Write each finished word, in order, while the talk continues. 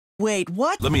Wait,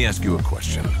 what? Let me ask you a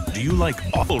question. Do you like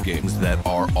awful games that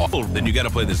are awful? Then you gotta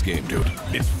play this game, dude.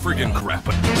 It's friggin' crap.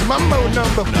 Mambo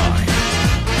Number 9.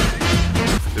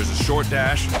 There's a short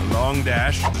dash, a long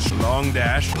dash, a long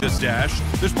dash, this dash.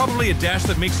 There's probably a dash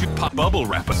that makes you pop bubble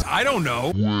wrappers. I don't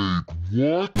know. Wait,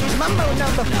 what? Mambo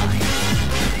Number 9.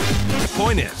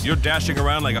 Point is, you're dashing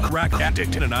around like a crack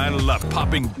addict, and I love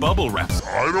popping bubble wraps.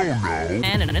 I don't know.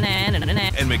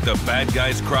 And make the bad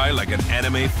guys cry like an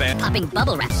anime fan. Popping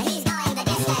bubble wraps.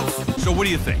 So what do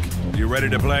you think? You ready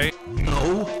to play?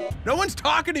 No. No one's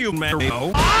talking to you, man.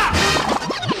 No. Ah!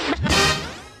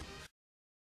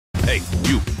 Hey,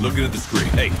 you, looking at the screen.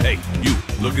 Hey, you,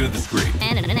 looking at the screen.